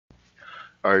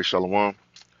All right, Shalom.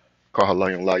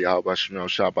 Kahalayim La Yahweh Shemel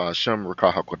Shabbat Hashem,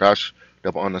 Rakah HaKodash.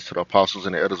 Double honors to the apostles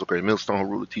and the elders of Great Millstone who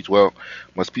rule and teach well.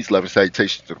 Much peace, love, and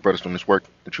salutations to the brothers from this work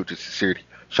and truth and sincerity.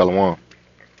 Shalom.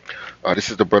 This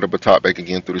is the brother Batak back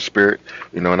again through the Spirit.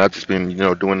 And I've just been,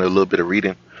 doing a little bit of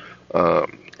reading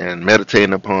and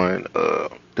meditating upon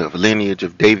the lineage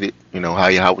of David. How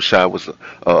Yahweh was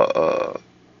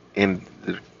in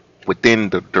the,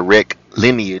 within the direct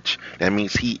lineage. That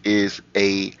means he is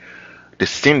a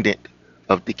descendant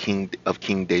of the King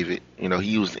David.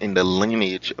 He was in the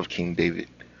lineage of King David.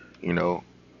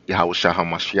 Yahweh Shah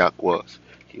HaMashiach was.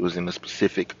 He was in a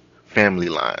specific family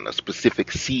line, a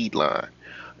specific seed line.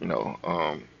 You know,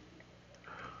 um,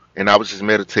 and I was just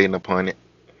meditating upon it,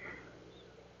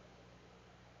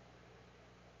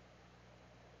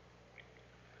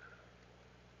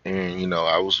 and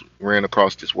I was ran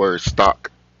across this word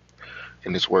stock,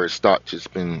 and this word stock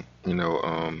just been,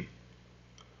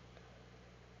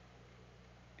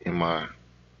 in my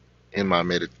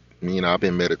I've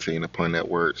been meditating upon that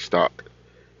word stock,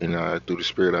 and through the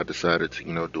Spirit, I decided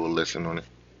to, do a lesson on it.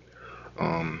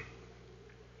 Um,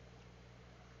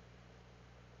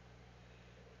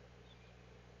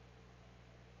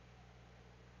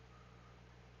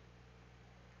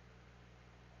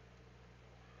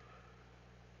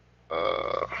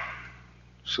 uh,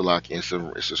 Shalaki,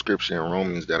 it's a scripture in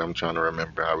Romans that I'm trying to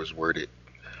remember how it's worded.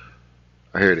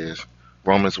 Here it is.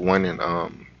 Romans 1 and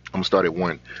I'm gonna start at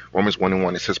 1. Romans 1 and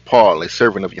 1. It says, Paul, a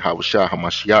servant of Yahweh Shah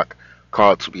HaMashiach,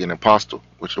 called to be an apostle,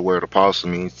 which the word apostle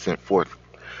means sent forth,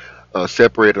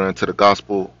 separated unto the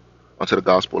gospel of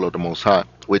the Most High,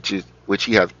 which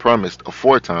he hath promised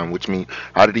aforetime. Which means,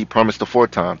 how did he promise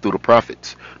aforetime? Through the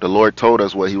prophets. The Lord told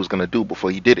us what he was gonna do before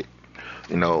he did it.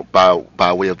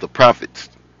 By way of the prophets.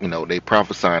 They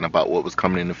prophesying about what was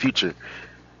coming in the future,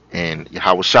 and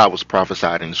Yahweh Shah was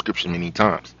prophesied in the scripture many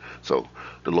times. So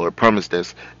the Lord promised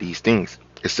us these things.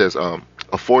 It says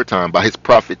aforetime by his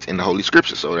prophets in the Holy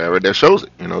Scripture. So that right there shows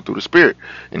it, through the Spirit.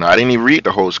 I didn't even read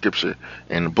the whole scripture,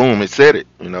 and boom, it said it,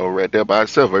 right there by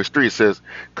itself. Verse 3, it says,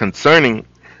 concerning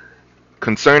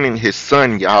his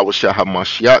son Yahweh Shah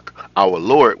HaMashiach, our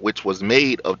Lord, which was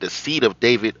made of the seed of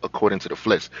David according to the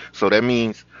flesh. So that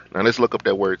means, now let's look up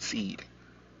that word seed.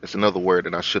 It's another word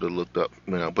that I should have looked up,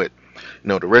 but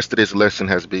the rest of this lesson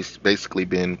has basically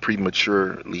been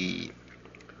prematurely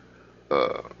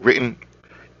written,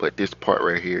 but this part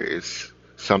right here is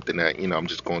something that I'm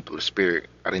just going through the Spirit.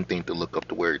 I didn't think to look up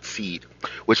the word seed,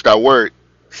 which that word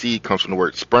seed comes from the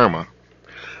word sperma.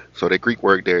 So the Greek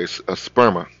word there is a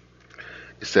sperma.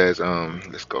 It says,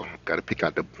 let's go. Gotta pick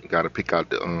out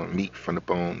the meat from the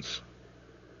bones.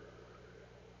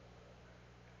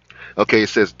 Okay, it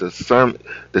says the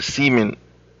semen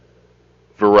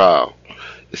virile.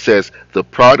 It says the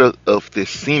product of this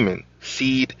semen,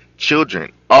 seed,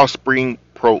 children, offspring,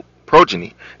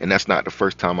 progeny, and that's not the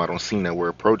first time I don't seen that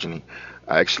word progeny.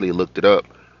 I actually looked it up.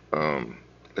 Um,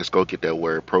 let's go get that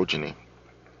word progeny.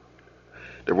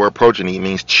 The word progeny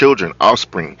means children,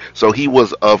 offspring. So he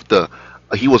was an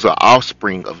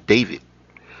offspring of David.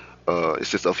 It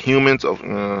says of humans of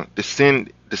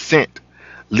descent,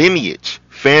 lineage,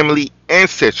 family,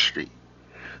 ancestry,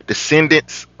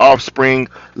 descendants, offspring,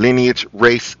 lineage,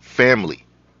 race, family.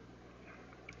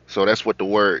 So that's what the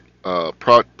word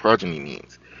progeny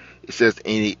means. It says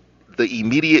the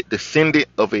immediate descendant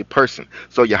of a person.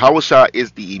 So Yahweh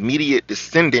is the immediate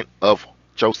descendant of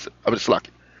Joseph. I'm just like,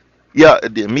 yeah,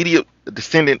 the immediate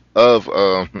descendant of.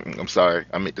 I'm sorry,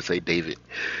 I meant to say David.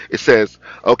 It says,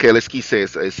 okay, let's keep saying.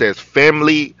 It says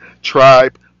family,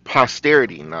 tribe,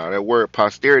 posterity. Now that word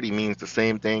posterity means the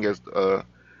same thing as the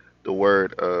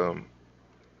word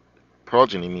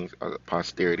progeny means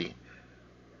posterity.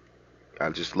 I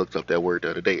just looked up that word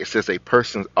the other day. It says a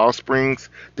person's offsprings,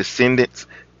 descendants,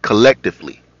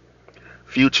 collectively,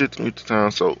 future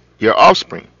time. So your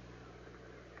offspring,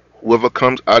 whoever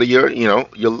comes out of your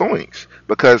loins,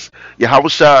 because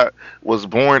Yahweh was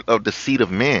born of the seed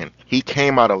of man. He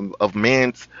came out of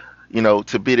man's,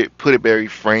 to put it very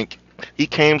frank. He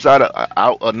came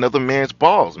out another man's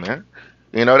balls, man.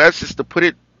 That's just to put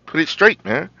it straight,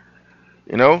 man.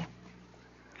 You know,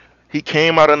 he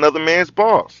came out another man's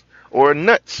balls or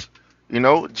nuts,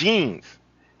 genes,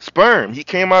 sperm. He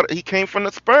came from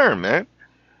the sperm, man.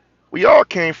 We all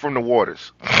came from the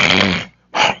waters.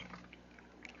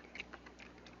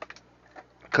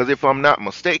 Because if I'm not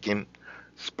mistaken,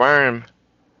 sperm,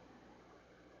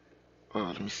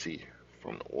 let me see,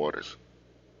 from the waters.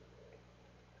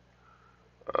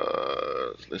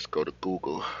 Let's go to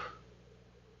Google.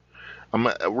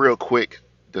 Real quick.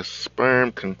 Does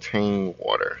sperm contain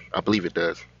water? I believe it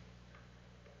does.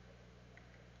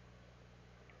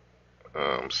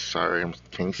 Sorry, I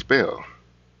can't spell.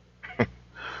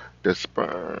 The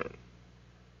sperm,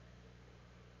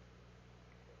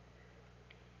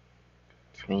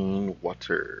 clean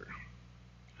water.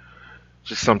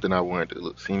 Just something I wanted to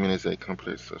look. Semen is a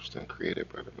complex substance created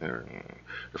by the mirror.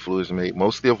 The fluid is made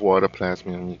mostly of water,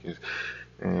 plasma, and mucus.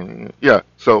 And yeah,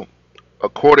 so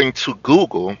according to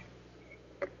Google,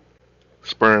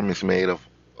 sperm is made of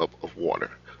water.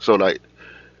 So like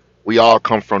we all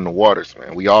come from the waters,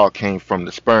 man. We all came from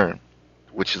the sperm,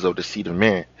 which is of the seed of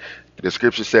man. The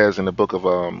scripture says in the book of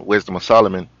Wisdom of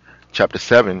Solomon, chapter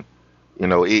 7,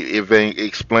 it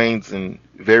explains in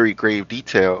very grave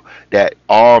detail that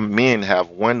all men have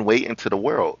one way into the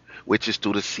world, which is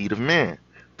through the seed of man,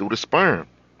 through the sperm.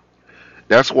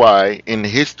 That's why in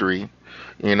history,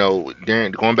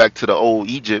 during going back to the old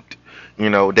Egypt,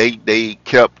 they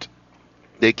kept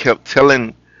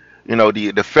telling,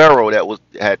 the pharaoh that was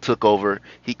had took over.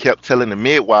 He kept telling the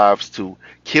midwives to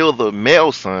kill the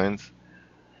male sons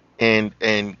and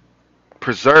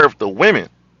preserve the women.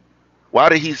 Why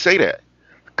did he say that?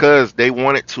 Because they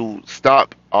wanted to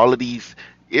stop all of these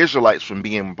Israelites from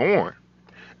being born.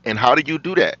 And how do you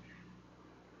do that?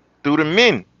 Through the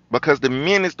men, because the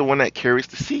men is the one that carries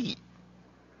the seed.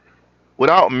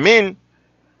 Without men,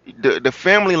 the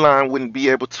family line wouldn't be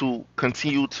able to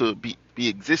continue to be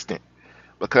existent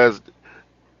because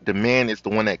the man is the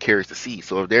one that carries the seed.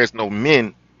 So if there's no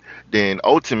men, then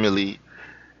ultimately,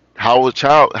 how are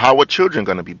children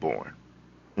going to be born?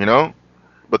 You know,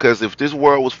 because if this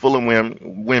world was full of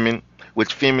women,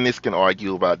 which feminists can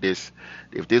argue about this,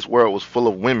 if this world was full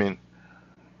of women,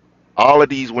 all of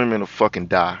these women would fucking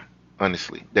die.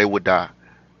 Honestly, they would die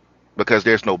because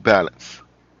there's no balance.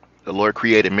 The Lord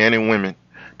created man and women.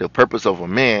 The purpose of a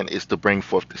man is to bring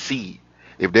forth the seed.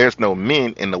 If there's no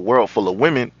men in the world full of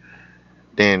women,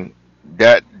 then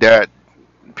that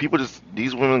people just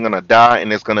these women are gonna die, and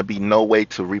there's gonna be no way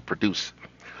to reproduce.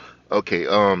 Okay,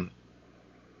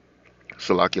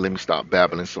 Salaki, let me stop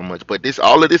babbling so much. But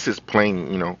all of this is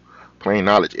plain, plain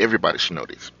knowledge. Everybody should know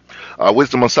this.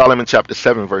 Wisdom of Solomon, chapter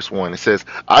 7, verse 1. It says,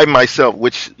 I myself,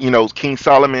 which, King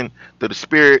Solomon, through the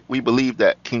Spirit, we believe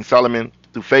that King Solomon,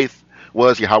 through faith,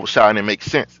 was Yahweh Shai, and it makes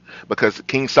sense. Because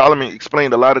King Solomon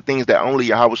explained a lot of things that only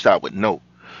Yahweh Shai would know.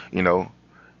 You know,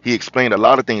 he explained a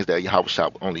lot of things that Yahweh Shai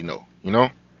would only know.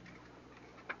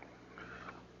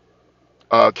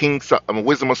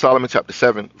 Wisdom of Solomon, chapter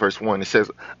 7, verse 1. It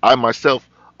says, I myself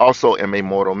also am a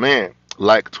mortal man,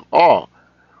 like to all,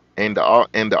 and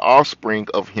the offspring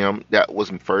of him that was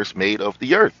first made of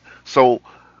the earth. So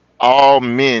all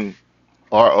men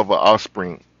are of an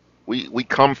offspring. We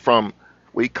come from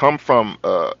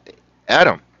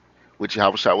Adam, which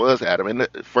Yahushua was Adam, and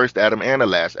the first Adam and the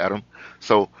last Adam.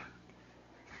 So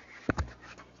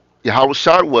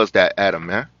Yahushua was that Adam,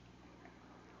 man.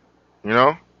 You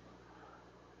know,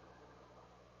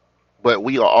 but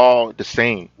we are all the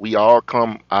same. We all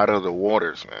come out of the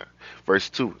waters, man. Verse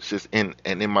 2 says, and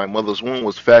in my mother's womb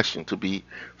was fashioned to be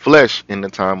flesh in the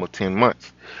time of 10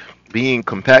 months, being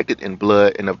compacted in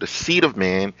blood and of the seed of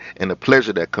man and the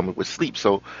pleasure that cometh with sleep.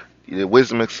 So the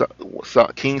wisdom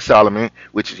of King Solomon,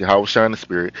 which is Yahweh Shine the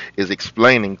Spirit, is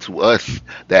explaining to us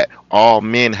that all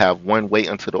men have one way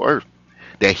unto the earth.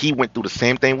 That he went through the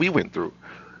same thing we went through.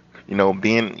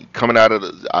 Being coming out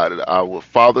of our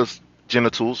father's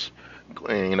genitals,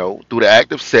 and, through the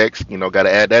act of sex. Got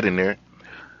to add that in there.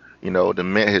 The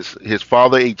man, his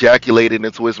father ejaculated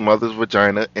into his mother's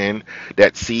vagina, and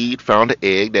that seed found an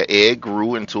egg. That egg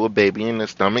grew into a baby, and the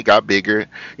stomach got bigger.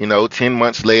 10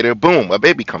 months later, boom, a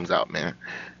baby comes out, man.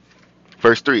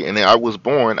 Verse 3, and then I was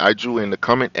born, I drew in the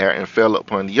coming air and fell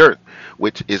upon the earth,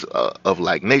 which is of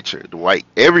like nature. Right?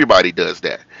 Everybody does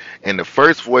that. And the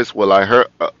first voice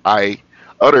I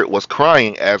uttered was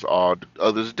crying, as all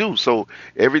others do. So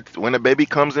when a baby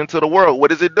comes into the world,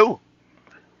 what does it do?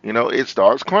 It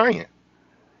starts crying.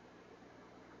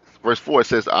 Verse 4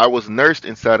 says, I was nursed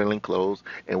in swaddling clothes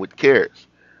and with cares.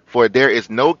 For there is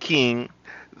no king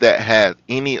that has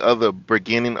any other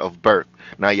beginning of birth.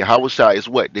 Now, Yahushua is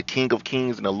what? The King of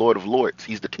kings and the Lord of lords.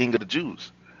 He's the King of the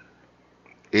Jews.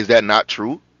 Is that not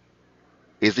true?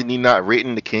 Isn't he not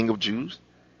written the King of Jews?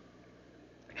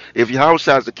 If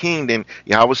Yahushua is the king, then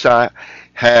Yahushua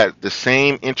had the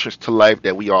same interest to life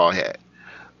that we all had.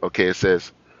 Okay, it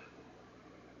says,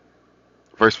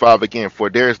 Verse 5 again, for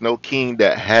there is no king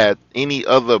that had any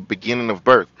other beginning of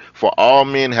birth. For all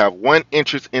men have one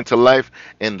interest into life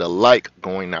and the like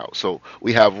going out. So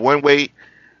we have one way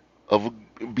of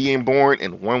being born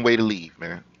and one way to leave,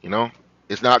 man.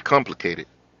 It's not complicated.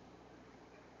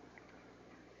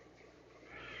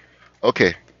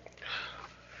 Okay,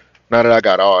 Now that I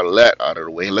got all that out of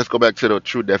the way, let's go back to the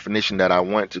true definition that I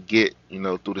want to get,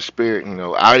 through the spirit.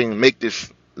 I didn't make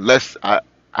this less. I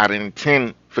didn't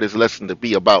intend for this lesson to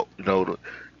be about,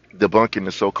 debunking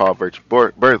the so-called virgin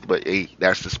birth, but hey,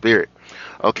 that's the spirit.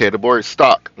 Okay, the word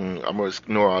stock. I'm gonna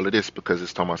ignore all of this because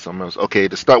it's talking about something else. Okay,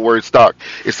 the stock word stock.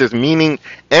 It says meaning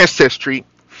ancestry,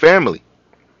 family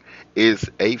is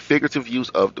a figurative use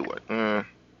of the word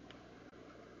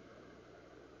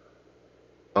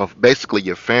of basically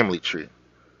your family tree.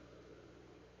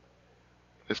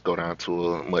 Let's go down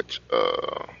to a much.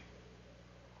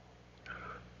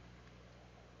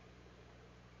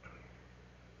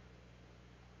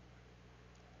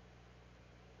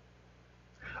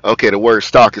 Okay, the word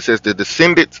stock. It says the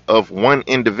descendants of one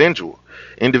individual.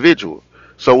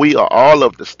 So we are all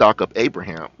of the stock of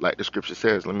Abraham, like the scripture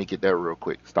says. Let me get that real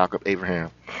quick. Stock of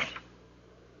Abraham.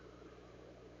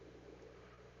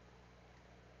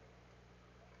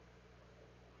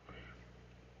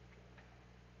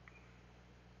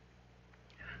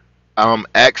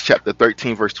 Acts chapter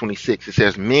 13, verse 26. It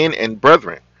says, "Men and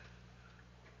brethren,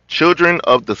 children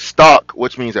of the stock,"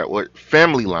 which means that what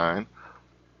family line,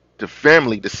 the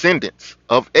family descendants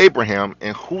of Abraham,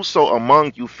 and whoso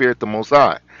among you feared the Most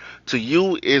High, to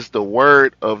you is the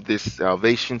word of this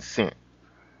salvation sent.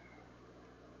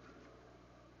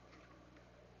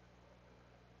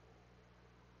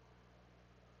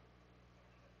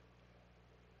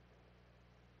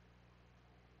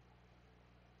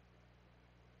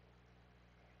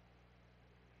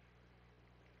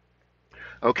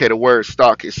 Okay, the word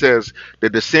stock. It says the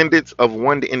descendants of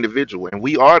one individual, and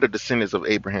we are the descendants of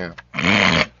Abraham.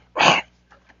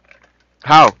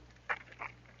 How?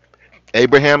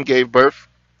 Abraham gave birth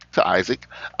to Isaac.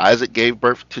 Isaac gave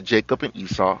birth to Jacob and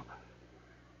Esau.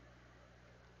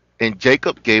 And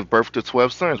Jacob gave birth to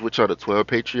 12 sons, which are the 12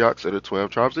 patriarchs of the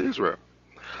 12 tribes of Israel.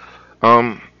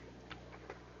 Um,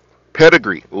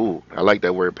 Pedigree. Ooh, I like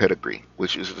that word pedigree,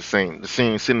 which is the same. The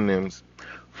same synonyms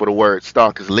for the word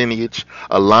stock is lineage,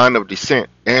 a line of descent,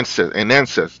 an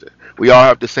ancestor. We all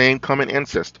have the same common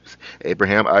ancestors: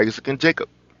 Abraham, Isaac, and Jacob.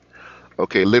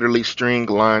 Okay, literally string,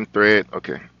 line, thread.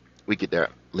 Okay, we get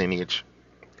that lineage.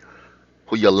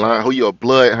 Who your line? Who your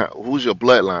blood? Who's your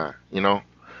bloodline?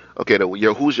 Okay,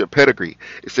 who's your pedigree?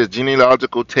 It says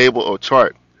genealogical table or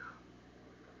chart.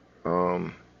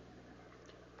 Um,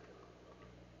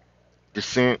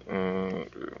 Descent.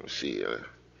 Let me see.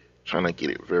 Trying to get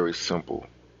it very simple.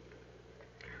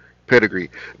 Pedigree.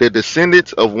 The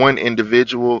descendants of one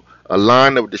individual, a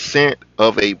line of descent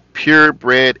of a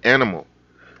purebred animal.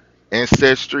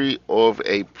 Ancestry of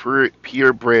a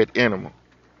purebred animal.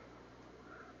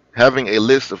 Having a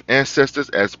list of ancestors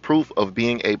as proof of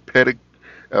being a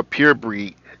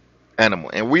purebred animal.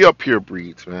 And we are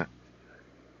purebreds, man.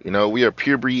 We are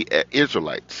purebred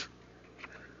Israelites.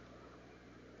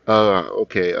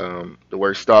 Okay. The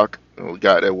word stock. We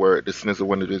got that word. Descendants of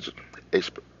one individual.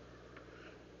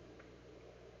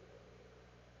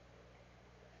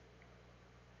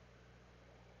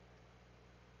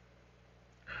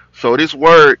 So this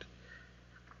word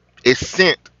is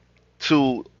sent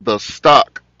to the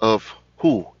stock of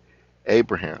who?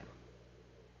 Abraham.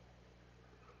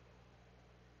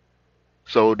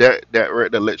 So that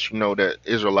right there lets you know that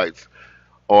Israelites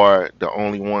are the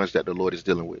only ones that the Lord is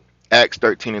dealing with. Acts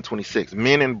 13 and 26.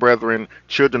 Men and brethren,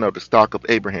 children of the stock of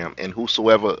Abraham, and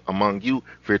whosoever among you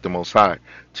feared the Most High.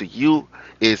 To you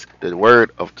is the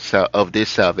word of this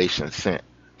salvation sent.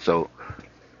 So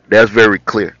that's very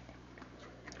clear.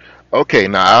 Okay,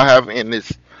 now I have in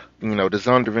this, the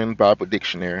Zondervan Bible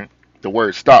Dictionary, the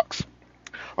word stocks.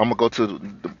 I'm gonna go to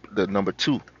the number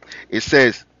two. It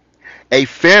says a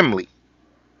family.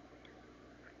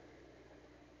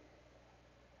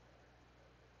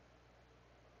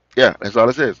 Yeah, that's all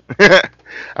it says.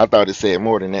 I thought it said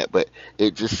more than that, but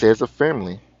it just says a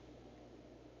family.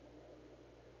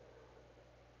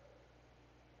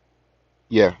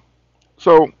 Yeah.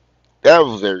 So that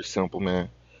was very simple, man.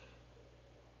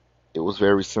 It was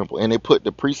very simple, and they put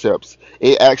the precepts.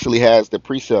 It actually has the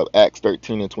precept Acts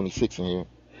 13 and 26 in here.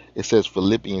 It says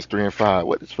Philippians 3 and 5.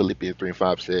 What does Philippians 3 and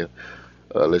 5 say?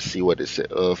 Let's see what it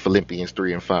said. Philippians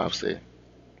 3 and 5 say.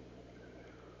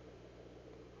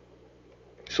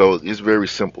 So it's very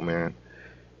simple, man.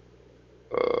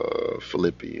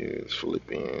 Philippians.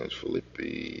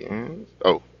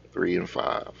 Oh, 3 and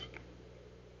 5.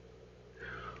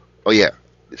 Oh yeah,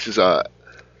 this is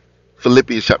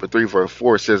Philippians chapter 3 verse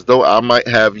 4 says, "Though I might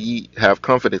have ye have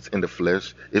confidence in the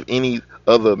flesh, if any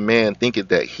other man thinketh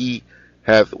that he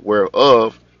hath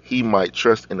whereof he might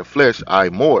trust in the flesh, I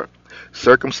more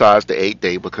circumcised the 8th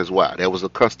day, because why? That was a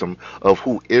custom of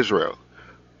who? Israel.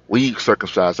 We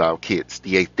circumcise our kids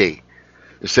the 8th day.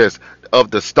 It says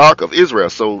of the stock of Israel.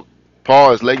 So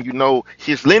Paul is letting you know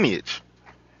his lineage.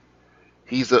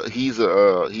 He's a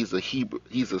Hebrew.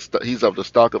 He's of the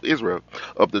stock of Israel,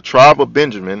 of the tribe of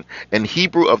Benjamin, and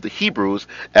Hebrew of the Hebrews,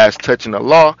 as touching the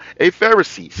law, a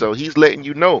Pharisee. So he's letting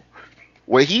you know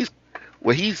where he's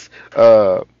his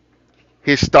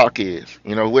stock is.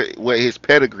 You know where his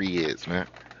pedigree is, man.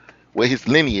 Where his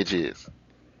lineage is.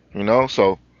 You know.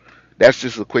 So that's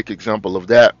just a quick example of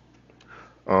that.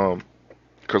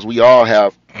 Because we all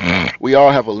have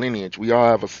a lineage. We all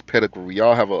have a pedigree. We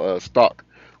all have a stock.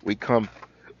 We come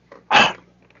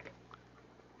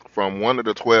from one of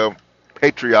the 12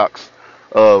 patriarchs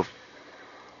of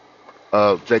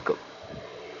Jacob.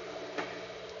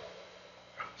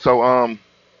 So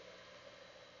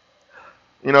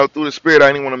through the spirit,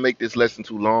 I didn't want to make this lesson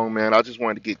too long, man. I just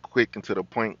wanted to get quick and to the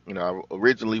point. I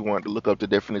originally wanted to look up the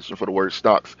definition for the word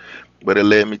stocks, but it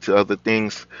led me to other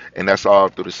things, and that's all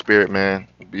through the spirit, man.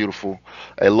 Beautiful.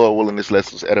 Hey, Lord willing, this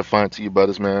lesson was edifying to you,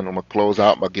 brothers, man. I'm gonna close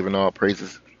out by giving all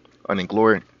praises, honor, and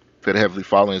glory to the heavenly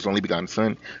Father and His only begotten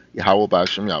Son, Yahweh by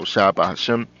Hashem, Yahushua by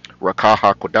Hashem, Rakah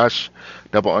HaKodash.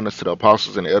 Double honors to the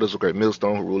apostles and the elders of Great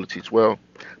Millstone who rule and teach well.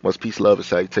 Much peace, love, and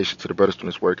salutation to the brothers from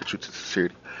this work and truth and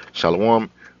sincerity. Shalom.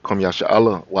 Kum Yasha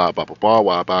Allah. Wa Baba Ba.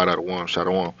 Wa Ba One.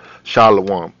 Shalom.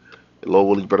 Shalom. The Lord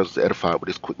willing, brothers, is edified with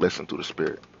this quick lesson through the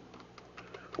Spirit.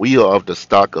 We are of the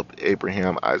stock of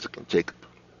Abraham, Isaac, and Jacob.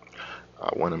 I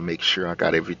want to make sure I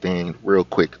got everything real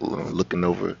quick. Looking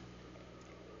over.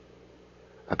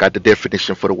 I got the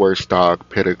definition for the word stock,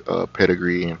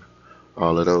 pedigree, and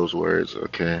all of those words.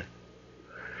 Okay.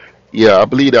 Yeah, I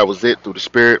believe that was it through the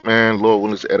Spirit, man. Lord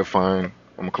willing, is edifying. I'm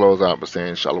going to close out by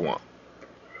saying Shalom.